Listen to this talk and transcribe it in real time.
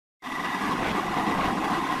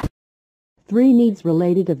3 needs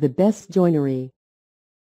related of the best joinery.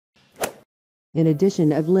 In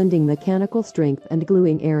addition of lending mechanical strength and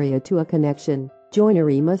gluing area to a connection,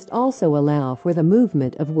 joinery must also allow for the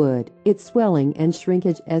movement of wood, its swelling and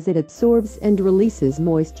shrinkage as it absorbs and releases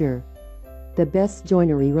moisture. The best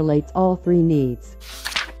joinery relates all 3 needs.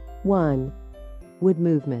 1. Wood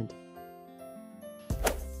movement.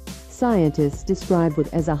 Scientists describe wood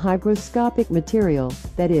as a hygroscopic material,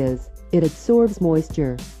 that is, it absorbs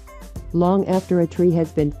moisture. Long after a tree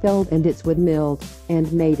has been felled and its wood milled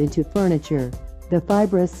and made into furniture, the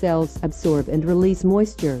fibrous cells absorb and release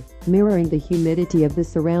moisture, mirroring the humidity of the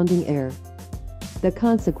surrounding air. The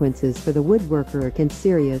consequences for the woodworker can be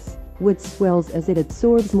serious. Wood swells as it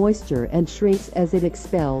absorbs moisture and shrinks as it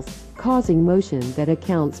expels, causing motion that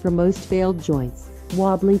accounts for most failed joints,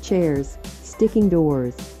 wobbly chairs, sticking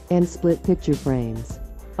doors, and split picture frames.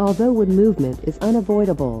 Although wood movement is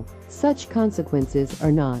unavoidable, such consequences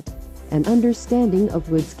are not. An understanding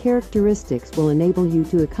of wood's characteristics will enable you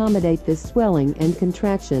to accommodate this swelling and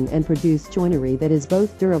contraction and produce joinery that is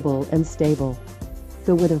both durable and stable.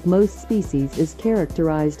 The wood of most species is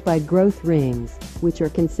characterized by growth rings, which are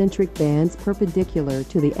concentric bands perpendicular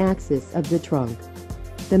to the axis of the trunk.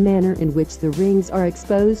 The manner in which the rings are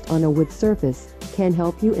exposed on a wood surface can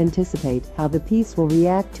help you anticipate how the piece will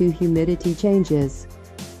react to humidity changes.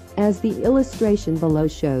 As the illustration below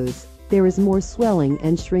shows, there is more swelling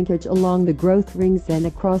and shrinkage along the growth rings than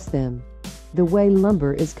across them. The way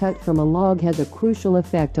lumber is cut from a log has a crucial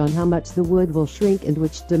effect on how much the wood will shrink and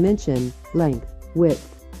which dimension, length,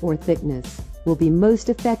 width, or thickness, will be most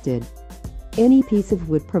affected. Any piece of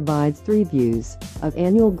wood provides 3 views of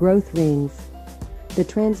annual growth rings. The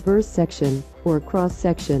transverse section, or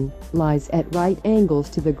cross-section, lies at right angles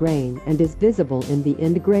to the grain and is visible in the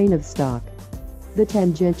end grain of stock. The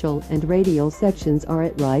tangential and radial sections are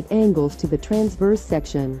at right angles to the transverse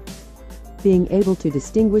section. Being able to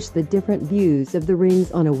distinguish the different views of the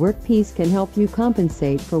rings on a workpiece can help you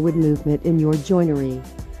compensate for wood movement in your joinery.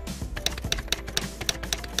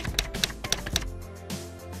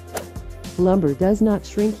 Lumber does not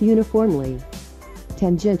shrink uniformly.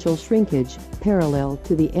 Tangential shrinkage, parallel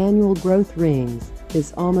to the annual growth rings,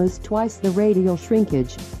 is almost twice the radial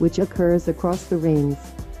shrinkage, which occurs across the rings.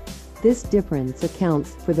 This difference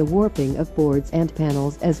accounts for the warping of boards and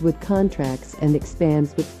panels as wood contracts and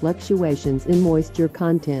expands with fluctuations in moisture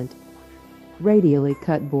content. Radially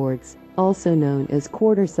cut boards, also known as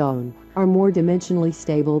quarter sawn, are more dimensionally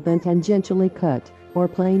stable than tangentially cut, or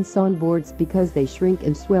plain sawn boards because they shrink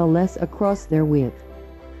and swell less across their width.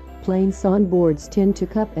 Plain sawn boards tend to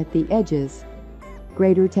cup at the edges.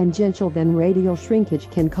 Greater tangential than radial shrinkage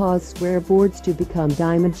can cause square boards to become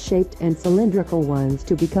diamond-shaped and cylindrical ones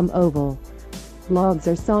to become oval. Logs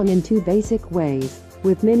are sawn in 2 basic ways,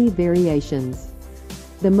 with many variations.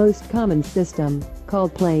 The most common system,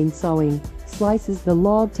 called plain sawing, slices the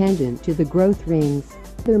log tangent to the growth rings.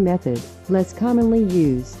 Their method, less commonly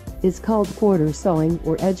used, is called quarter sawing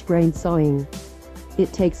or edge grain sawing.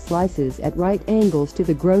 It takes slices at right angles to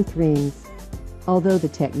the growth rings. Although the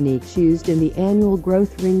techniques used in the annual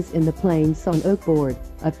growth rings in the plain sawn oak board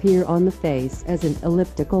appear on the face as an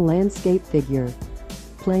elliptical landscape figure,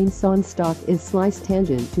 plain sawn stock is sliced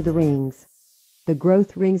tangent to the rings. The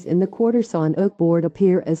growth rings in the quarter sawn oak board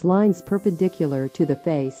appear as lines perpendicular to the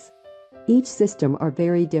face. Each system are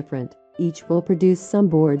very different. Each will produce some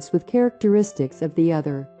boards with characteristics of the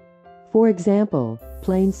other. For example,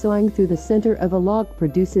 plain sawing through the center of a log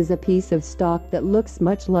produces a piece of stock that looks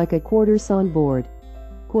much like a quarter sawn board.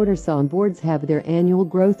 Quarter sawn boards have their annual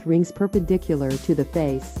growth rings perpendicular to the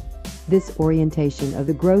face. This orientation of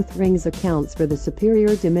the growth rings accounts for the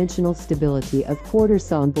superior dimensional stability of quarter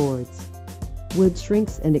sawn boards. Wood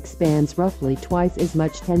shrinks and expands roughly twice as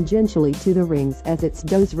much tangentially to the rings as it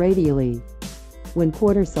does radially. When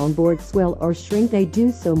quarter sawn boards swell or shrink, they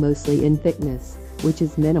do so mostly in thickness, which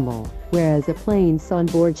is minimal, whereas a plain sawn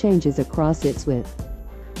board changes across its width.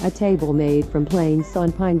 A table made from plain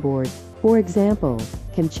sawn pine board, for example,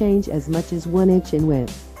 can change as much as 1 inch in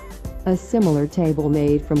width. A similar table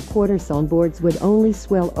made from quarter sawn boards would only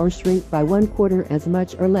swell or shrink by 1/4 as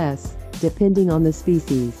much or less, depending on the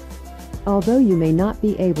species. Although you may not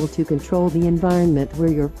be able to control the environment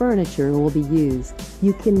where your furniture will be used,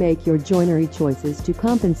 you can make your joinery choices to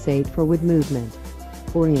compensate for wood movement.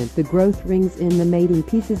 Orient the growth rings in the mating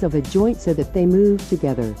pieces of a joint so that they move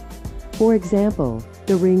together. For example,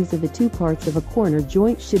 the rings of the 2 parts of a corner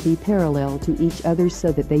joint should be parallel to each other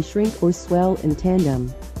so that they shrink or swell in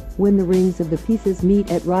tandem. When the rings of the pieces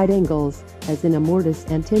meet at right angles, as in a mortise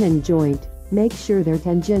and tenon joint, make sure their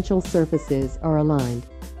tangential surfaces are aligned.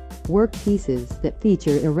 Work pieces that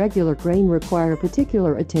feature irregular grain require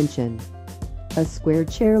particular attention. A square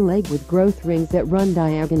chair leg with growth rings that run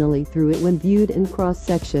diagonally through it when viewed in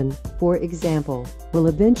cross-section, for example, will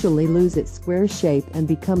eventually lose its square shape and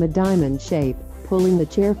become a diamond shape, pulling the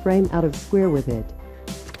chair frame out of square with it.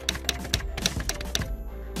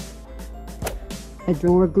 A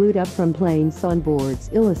drawer glued up from plain sawn boards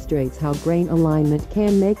illustrates how grain alignment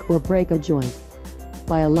can make or break a joint.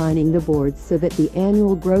 By aligning the boards so that the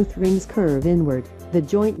annual growth rings curve inward, the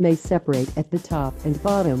joint may separate at the top and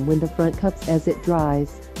bottom when the front cups as it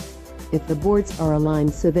dries. If the boards are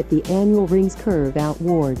aligned so that the annual rings curve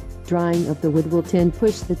outward, drying of the wood will tend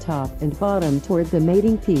push the top and bottom toward the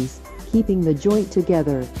mating piece, keeping the joint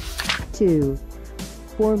together. 2.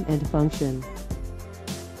 Form and function.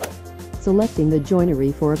 Selecting the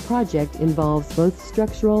joinery for a project involves both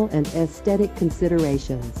structural and aesthetic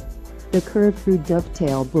considerations. The curved-through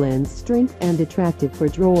dovetail blends strength and attractive for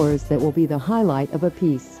drawers that will be the highlight of a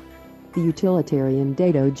piece. The utilitarian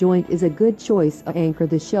dado joint is a good choice to anchor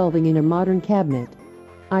the shelving in a modern cabinet.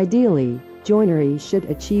 Ideally, joinery should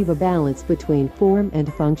achieve a balance between form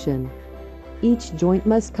and function. Each joint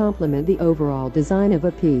must complement the overall design of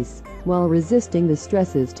a piece, while resisting the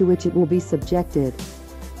stresses to which it will be subjected.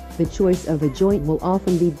 The choice of a joint will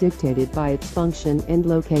often be dictated by its function and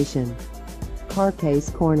location. Car case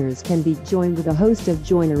corners can be joined with a host of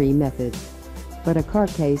joinery methods. But a car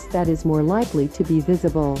case that is more likely to be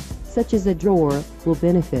visible, such as a drawer, will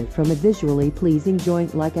benefit from a visually pleasing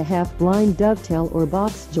joint like a half-blind dovetail or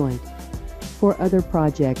box joint. For other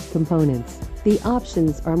project components, the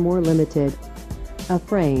options are more limited. A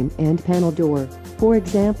frame and panel door, for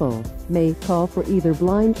example, may call for either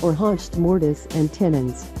blind or haunched mortise and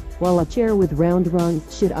tenons, while a chair with round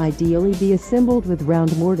rungs should ideally be assembled with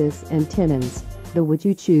round mortise and tenons. The wood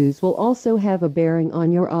you choose will also have a bearing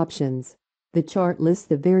on your options. The chart lists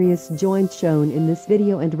the various joints shown in this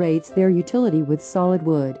video and rates their utility with solid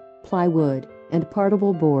wood, plywood, and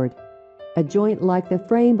particle board. A joint like the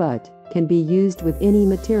frame butt can be used with any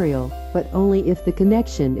material, but only if the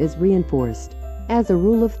connection is reinforced. As a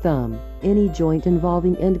rule of thumb, any joint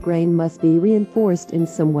involving end grain must be reinforced in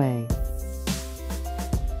some way.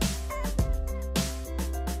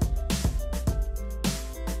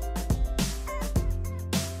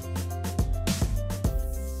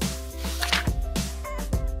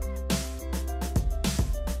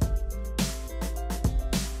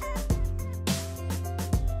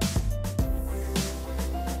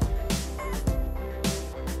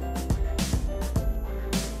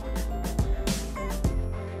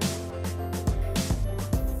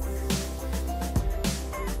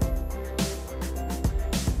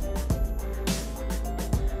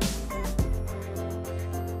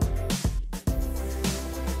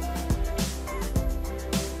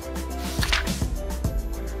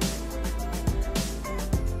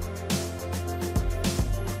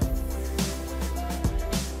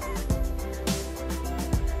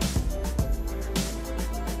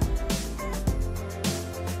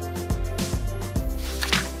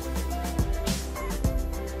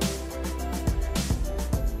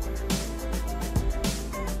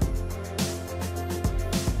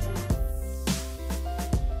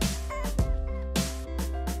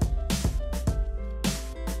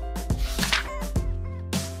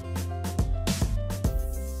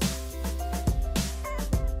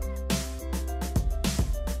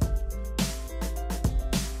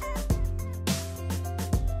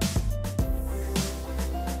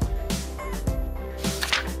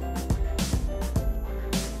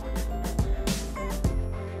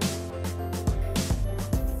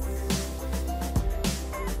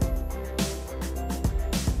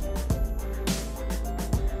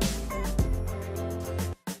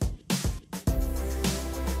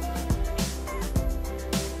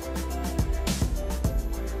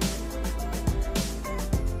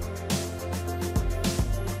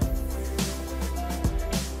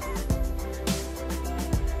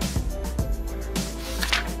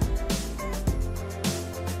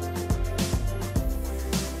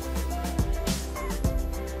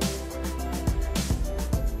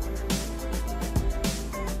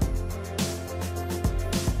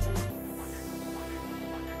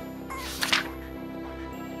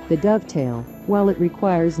 The dovetail, while it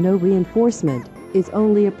requires no reinforcement, is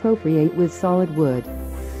only appropriate with solid wood.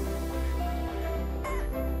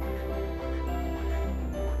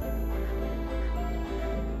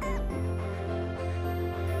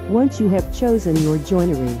 Once you have chosen your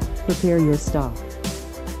joinery, prepare your stock.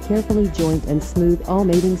 Carefully joint and smooth all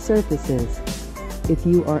mating surfaces. If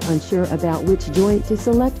you are unsure about which joint to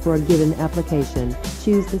select for a given application,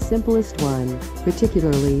 choose the simplest one,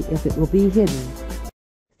 particularly if it will be hidden.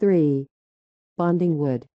 3. Bonding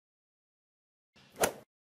wood.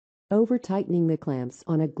 Over-tightening the clamps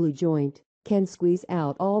on a glue joint can squeeze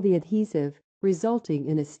out all the adhesive, resulting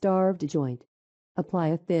in a starved joint. Apply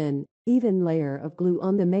a thin, even layer of glue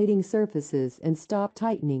on the mating surfaces and stop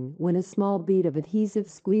tightening when a small bead of adhesive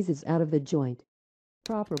squeezes out of the joint.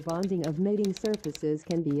 Proper bonding of mating surfaces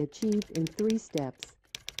can be achieved in 3 steps.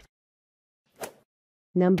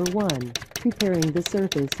 Number 1. Preparing the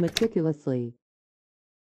surface meticulously.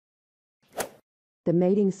 The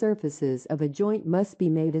mating surfaces of a joint must be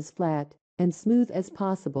made as flat and smooth as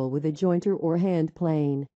possible with a jointer or hand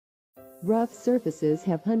plane. Rough surfaces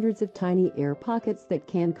have hundreds of tiny air pockets that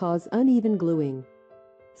can cause uneven gluing.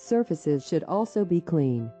 Surfaces should also be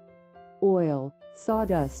clean. Oil,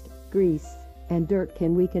 sawdust, grease, and dirt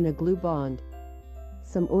can weaken a glue bond.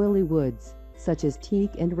 Some oily woods, such as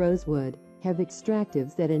teak and rosewood, have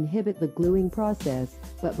extractives that inhibit the gluing process,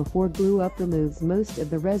 but before glue up removes most of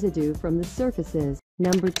the residue from the surfaces.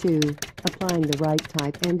 Number 2. Applying the right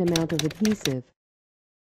type and amount of adhesive.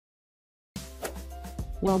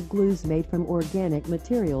 While glues made from organic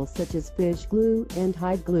materials such as fish glue and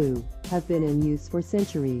hide glue have been in use for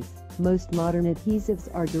centuries, most modern adhesives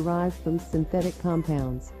are derived from synthetic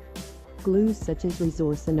compounds. Glues such as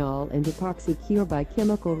resorcinol and epoxy cure by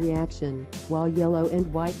chemical reaction, while yellow and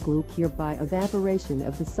white glue cure by evaporation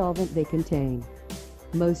of the solvent they contain.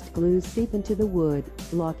 Most glues seep into the wood,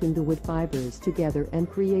 locking the wood fibers together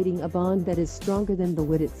and creating a bond that is stronger than the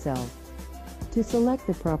wood itself. To select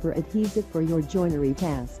the proper adhesive for your joinery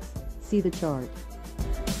tasks, see the chart.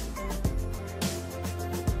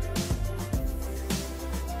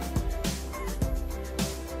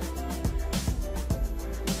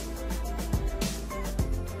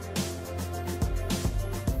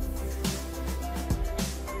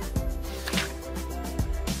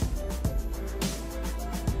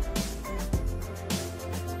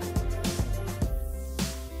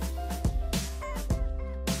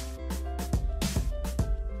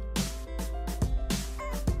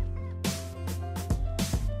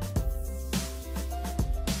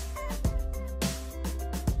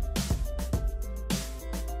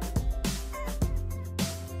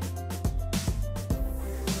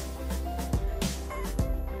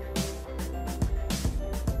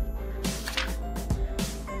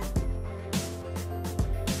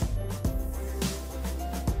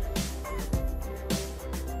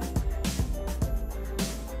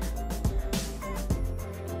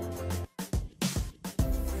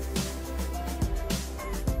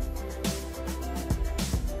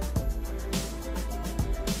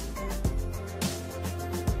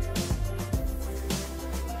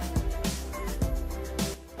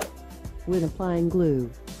 When applying glue,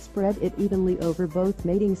 spread it evenly over both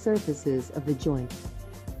mating surfaces of the joint.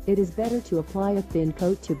 It is better to apply a thin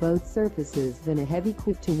coat to both surfaces than a heavy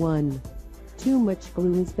coat to one. Too much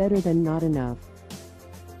glue is better than not enough.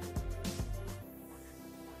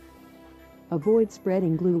 Avoid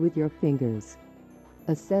spreading glue with your fingers.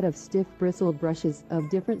 A set of stiff bristled brushes of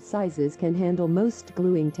different sizes can handle most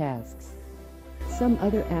gluing tasks. Some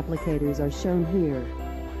other applicators are shown here.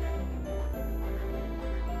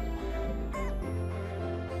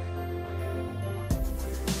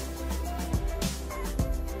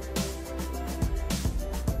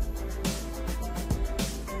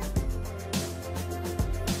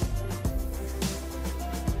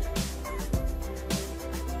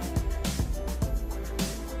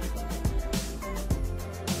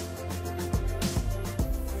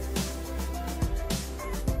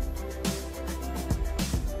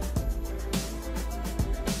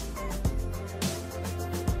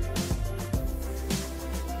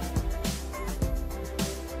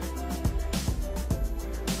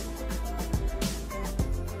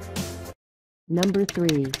 Number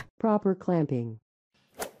 3. Proper clamping.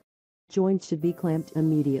 Joints should be clamped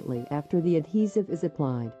immediately after the adhesive is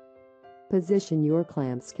applied. Position your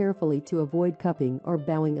clamps carefully to avoid cupping or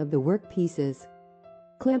bowing of the work pieces.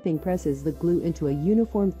 Clamping presses the glue into a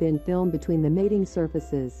uniform thin film between the mating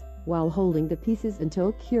surfaces, while holding the pieces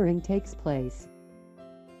until curing takes place.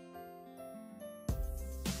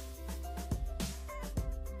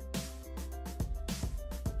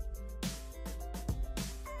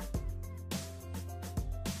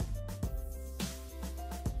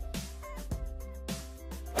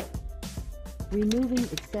 Removing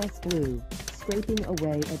excess glue, scraping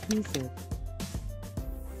away adhesive.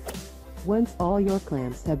 Once all your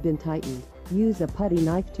clamps have been tightened, use a putty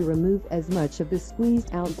knife to remove as much of the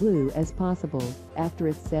squeezed out glue as possible after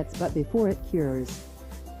it sets but before it cures.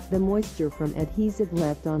 The moisture from adhesive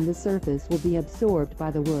left on the surface will be absorbed by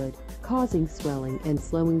the wood, causing swelling and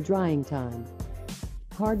slowing drying time.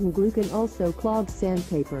 Hardened glue can also clog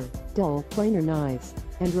sandpaper, dull planer knives,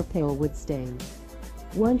 and repel wood stain.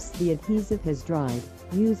 Once the adhesive has dried,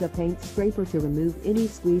 use a paint scraper to remove any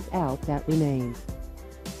squeeze out that remains.